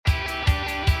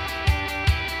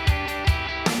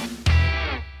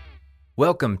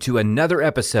Welcome to another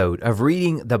episode of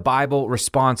Reading the Bible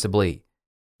Responsibly.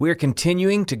 We're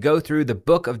continuing to go through the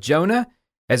book of Jonah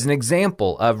as an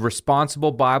example of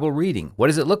responsible Bible reading. What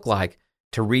does it look like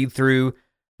to read through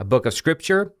a book of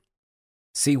Scripture,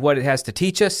 see what it has to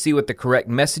teach us, see what the correct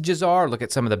messages are, look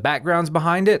at some of the backgrounds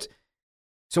behind it?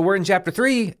 So we're in chapter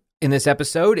 3 in this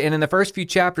episode, and in the first few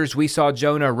chapters, we saw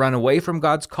Jonah run away from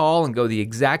God's call and go the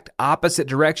exact opposite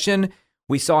direction.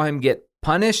 We saw him get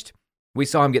punished. We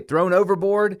saw him get thrown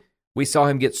overboard. We saw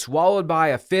him get swallowed by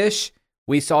a fish.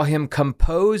 We saw him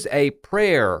compose a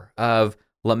prayer of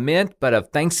lament, but of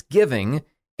thanksgiving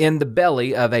in the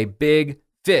belly of a big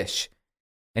fish.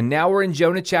 And now we're in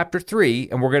Jonah chapter 3,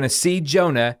 and we're going to see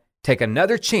Jonah take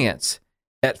another chance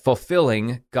at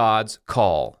fulfilling God's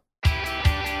call.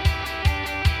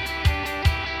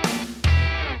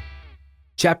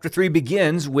 Chapter 3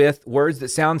 begins with words that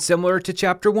sound similar to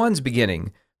chapter 1's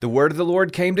beginning. The word of the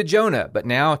Lord came to Jonah, but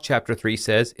now chapter 3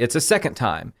 says it's a second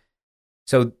time.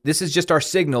 So this is just our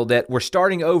signal that we're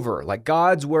starting over, like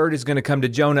God's word is going to come to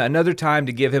Jonah another time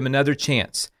to give him another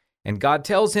chance. And God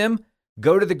tells him,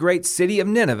 go to the great city of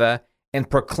Nineveh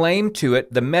and proclaim to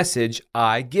it the message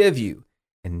I give you.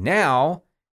 And now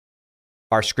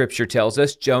our scripture tells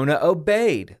us Jonah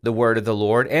obeyed the word of the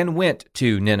Lord and went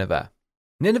to Nineveh.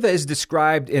 Nineveh is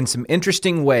described in some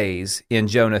interesting ways in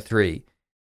Jonah 3.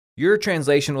 Your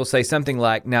translation will say something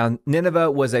like, now Nineveh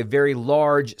was a very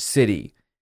large city.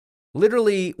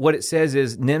 Literally, what it says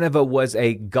is Nineveh was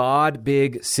a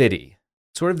God-big city.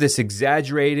 Sort of this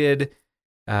exaggerated,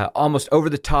 almost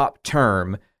over-the-top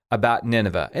term about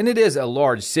Nineveh. And it is a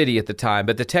large city at the time,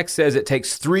 but the text says it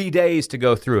takes 3 days to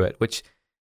go through it, which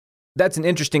that's an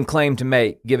interesting claim to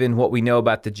make, given what we know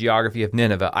about the geography of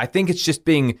Nineveh. I think it's just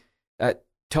being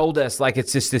told us like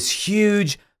it's just this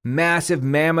huge, massive,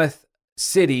 mammoth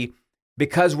city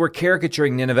because we're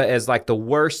caricaturing Nineveh as like the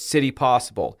worst city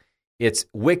possible. It's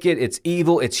wicked, it's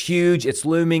evil, it's huge, it's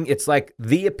looming. It's like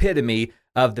the epitome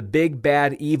of the big,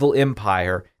 bad, evil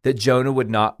empire that Jonah would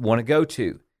not want to go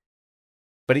to.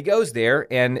 But he goes there,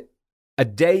 and a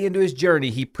day into his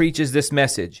journey, he preaches this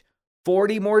message.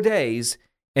 40 more days,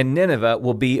 and Nineveh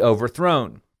will be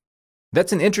overthrown.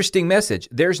 That's an interesting message.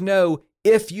 There's no,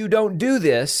 if you don't do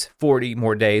this, 40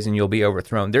 more days and you'll be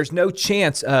overthrown. There's no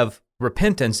chance of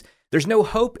repentance. There's no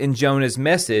hope in Jonah's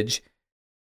message,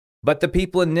 but the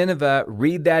people in Nineveh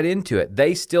read that into it.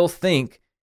 They still think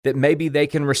that maybe they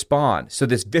can respond. So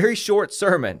this very short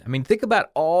sermon, I mean, think about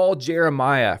all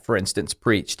Jeremiah, for instance,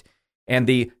 preached and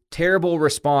the terrible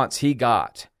response he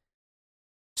got.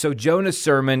 So Jonah's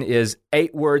sermon is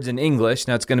 8 words in English.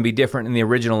 Now it's going to be different in the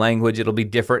original language. It'll be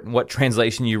different in what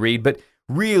translation you read, but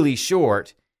really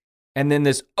short. And then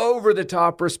this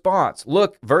over-the-top response.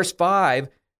 Look, verse 5,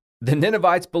 the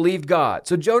Ninevites believed God.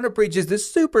 So Jonah preaches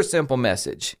this super simple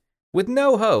message with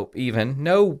no hope even,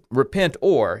 no repent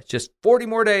or, just 40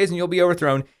 more days and you'll be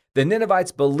overthrown. The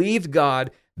Ninevites believed God.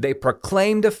 They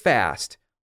proclaimed a fast.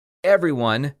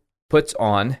 Everyone puts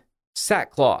on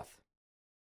sackcloth.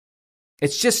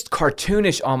 It's just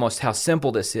cartoonish almost how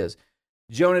simple this is.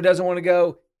 Jonah doesn't want to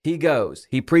go. He goes.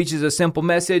 He preaches a simple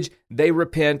message. They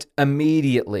repent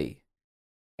immediately.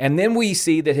 And then we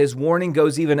see that his warning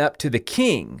goes even up to the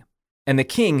king. And the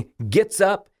king gets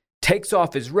up, takes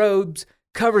off his robes,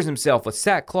 covers himself with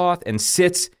sackcloth, and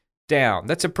sits down.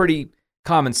 That's a pretty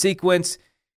common sequence.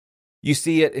 You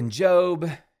see it in Job.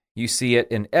 You see it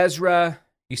in Ezra.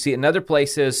 You see it in other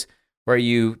places where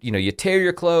you tear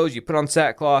your clothes, you put on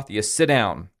sackcloth, you sit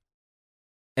down.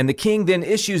 And the king then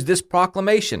issues this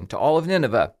proclamation to all of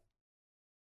Nineveh.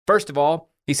 First of all,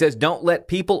 he says, don't let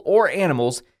people or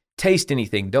animals taste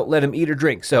anything. Don't let them eat or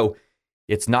drink. So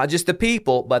it's not just the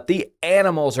people, but the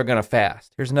animals are going to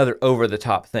fast. Here's another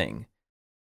over-the-top thing.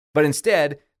 But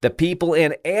instead, the people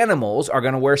and animals are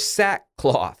going to wear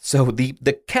sackcloth. So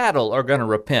the cattle are going to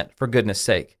repent, for goodness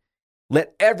sake.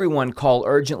 Let everyone call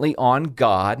urgently on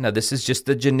God. Now, this is just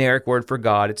the generic word for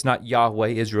God. It's not Yahweh,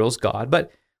 Israel's God.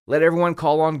 But let everyone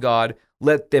call on God.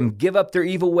 Let them give up their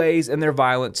evil ways and their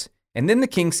violence. And then the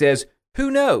king says, who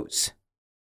knows?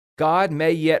 God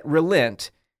may yet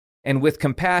relent and with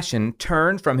compassion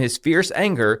turn from his fierce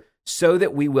anger so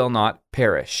that we will not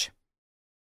perish.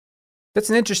 That's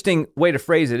an interesting way to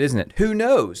phrase it, isn't it? Who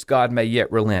knows? God may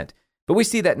yet relent. But we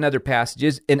see that in other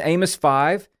passages. In Amos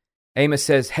 5, Amos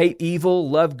says, hate evil,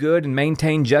 love good, and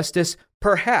maintain justice.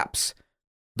 Perhaps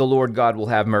the Lord God will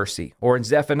have mercy. Or in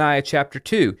Zephaniah chapter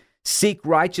 2, seek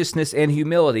righteousness and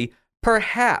humility.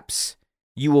 Perhaps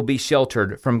you will be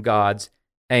sheltered from God's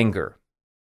anger.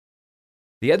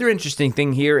 The other interesting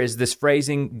thing here is this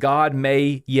phrasing, God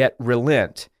may yet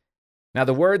relent. Now,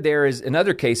 the word there is, in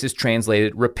other cases,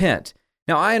 translated repent.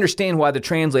 Now, I understand why the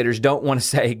translators don't want to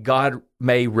say God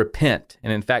may repent.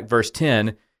 And in fact, verse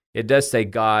 10, it does say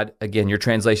God, again, your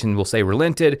translation will say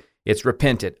relented, it's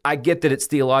repented. I get that it's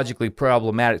theologically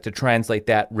problematic to translate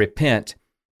that repent.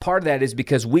 Part of that is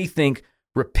because we think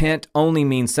repent only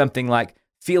means something like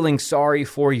feeling sorry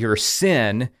for your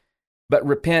sin, but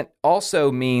repent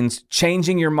also means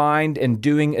changing your mind and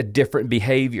doing a different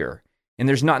behavior. And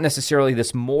there's not necessarily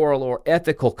this moral or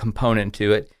ethical component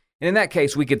to it. And in that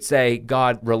case, we could say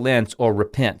God relents or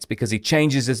repents because he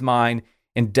changes his mind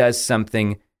and does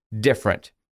something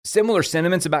different. Similar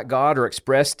sentiments about God are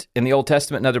expressed in the Old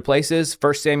Testament and other places.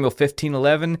 1 Samuel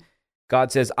 15:11,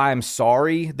 God says, I am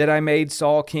sorry that I made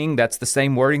Saul king. That's the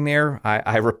same wording there.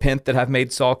 I repent that I've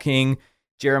made Saul king.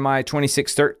 Jeremiah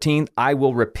 26:13, I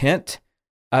will repent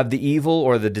of the evil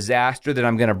or the disaster that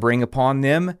I'm going to bring upon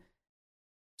them.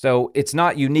 So it's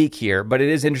not unique here, but it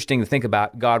is interesting to think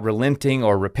about God relenting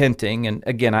or repenting. And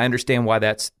again, I understand why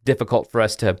that's difficult for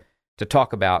us to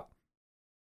talk about.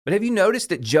 But have you noticed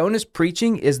that Jonah's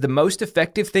preaching is the most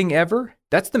effective thing ever?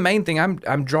 That's the main thing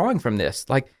I'm drawing from this.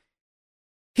 Like,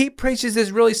 he preaches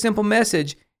this really simple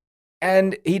message,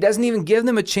 and he doesn't even give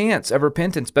them a chance of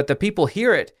repentance, but the people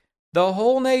hear it. The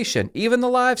whole nation, even the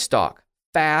livestock,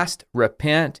 fast,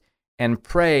 repent, and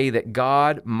pray that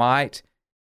God might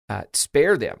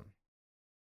spare them.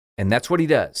 And that's what he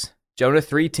does. Jonah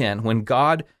 3:10, when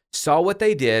God saw what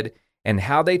they did and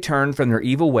how they turned from their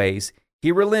evil ways,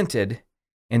 he relented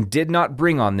and did not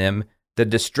bring on them the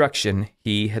destruction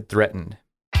he had threatened.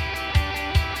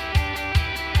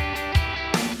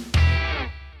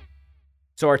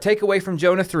 So our takeaway from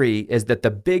Jonah 3 is that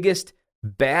the biggest,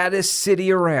 baddest city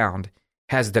around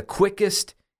has the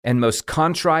quickest and most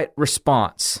contrite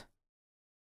response.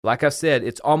 Like I said,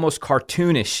 it's almost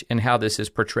cartoonish in how this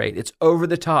is portrayed. It's over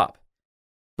the top.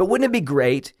 But wouldn't it be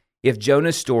great if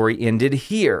Jonah's story ended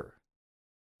here?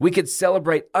 We could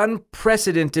celebrate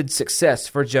unprecedented success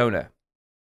for Jonah.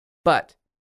 But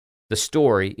the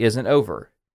story isn't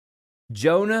over.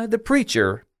 Jonah, the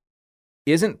preacher,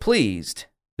 isn't pleased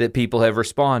that people have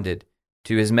responded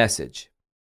to his message.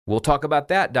 We'll talk about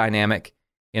that dynamic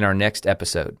in our next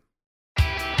episode.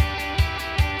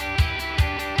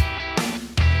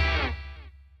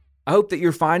 I hope that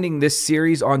you're finding this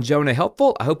series on Jonah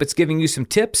helpful. I hope it's giving you some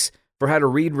tips for how to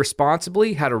read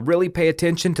responsibly, how to really pay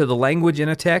attention to the language in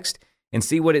a text and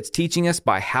see what it's teaching us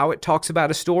by how it talks about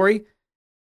a story.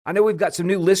 I know we've got some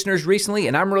new listeners recently,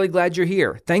 and I'm really glad you're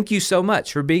here. Thank you so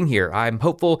much for being here. I'm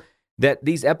hopeful that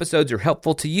these episodes are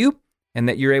helpful to you and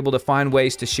that you're able to find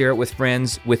ways to share it with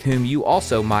friends with whom you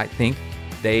also might think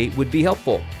they would be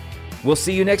helpful. We'll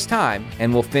see you next time,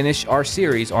 and we'll finish our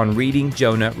series on reading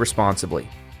Jonah responsibly.